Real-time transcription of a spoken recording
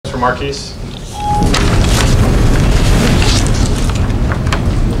for Marquise.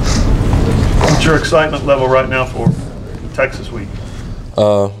 What's your excitement level right now for Texas week?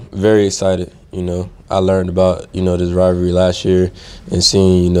 Very excited. You know, I learned about, this rivalry last year and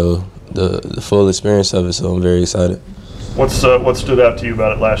seeing, the full experience of it, so I'm very excited. What stood out to you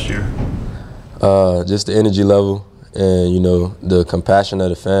about it last year? Just the energy level and, the compassion of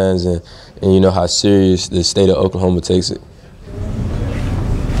the fans and how serious the state of Oklahoma takes it.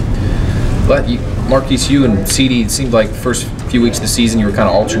 But Marquise, you and CeeDee, it seemed like the first few weeks of the season you were kind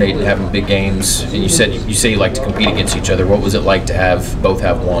of alternating, having big games, and you say you like to compete against each other. What was it like to both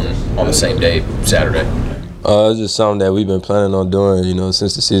have one on the same day, Saturday? It's just something that we've been planning on doing,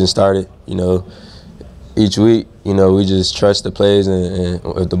 since the season started. Each week, we just trust the plays, and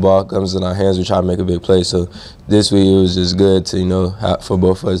if the ball comes in our hands, we try to make a big play. So this week it was just good to, for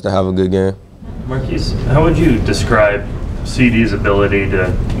both of us to have a good game. Marquise, how would you describe CeeDee's ability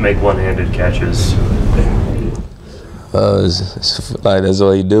to make one-handed catches? It's like that's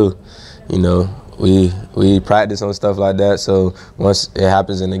what he do. We practice on stuff like that. So once it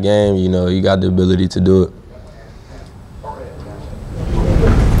happens in the game, you got the ability to do it.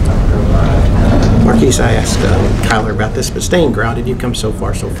 Marquise, I asked Kyler about this, but staying grounded, you come so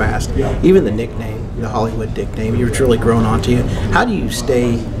far so fast. Even the nickname, the Hollywood nickname, you've really grown onto you. How do you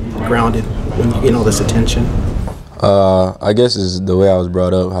stay grounded when you get all this attention? I guess it's the way I was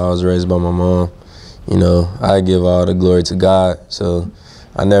brought up, how I was raised by my mom. I give all the glory to God, so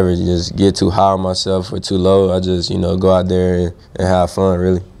I never just get too high on myself or too low. I just, go out there and have fun,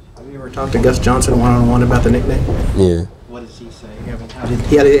 really. Have you ever talked to Gus Johnson one-on-one about the nickname? Yeah. What does he say?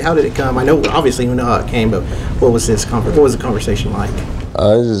 How did it come? I know, obviously, you know how it came, but what was the conversation like?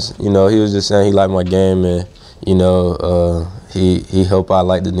 He was just saying he liked my game, and, he hoped I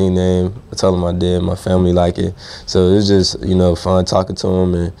liked the nickname. I told him I did. My family liked it. So it was just, fun talking to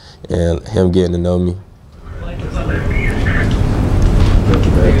him and him getting to know me.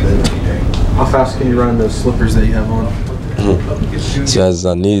 How fast can you run in those slippers that you have on? As fast as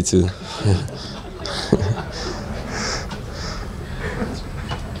I need to.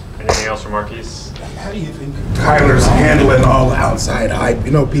 Anything else for Marquise? How do you think Kyler's handling all the outside hype?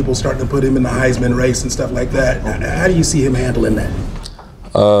 People starting to put him in the Heisman race and stuff like that. How do you see him handling that?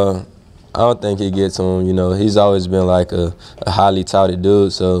 I don't think he gets to him. He's always been like a highly touted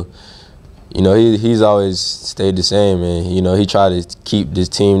dude. So, he's always stayed the same. And, he tried to keep this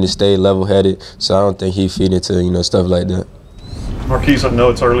team to stay level-headed. So I don't think he feed into, stuff like that. Marquise, I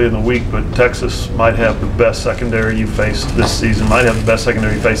know it's early in the week, but Texas might have the best secondary you faced this season, might have the best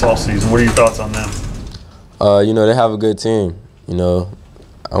secondary you faced all season. What are your thoughts on them? They have a good team.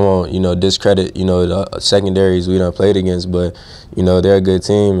 I won't, discredit, the secondaries we done played against, but, they're a good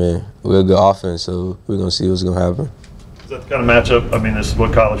team and we're a good offense, so we're going to see what's going to happen. Is that the kind of matchup? I mean, this is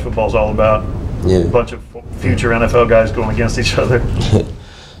what college football is all about. Yeah. A bunch of future NFL guys going against each other.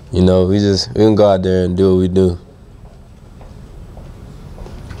 We can go out there and do what we do.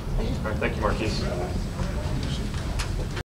 All right, thank you, Marquise.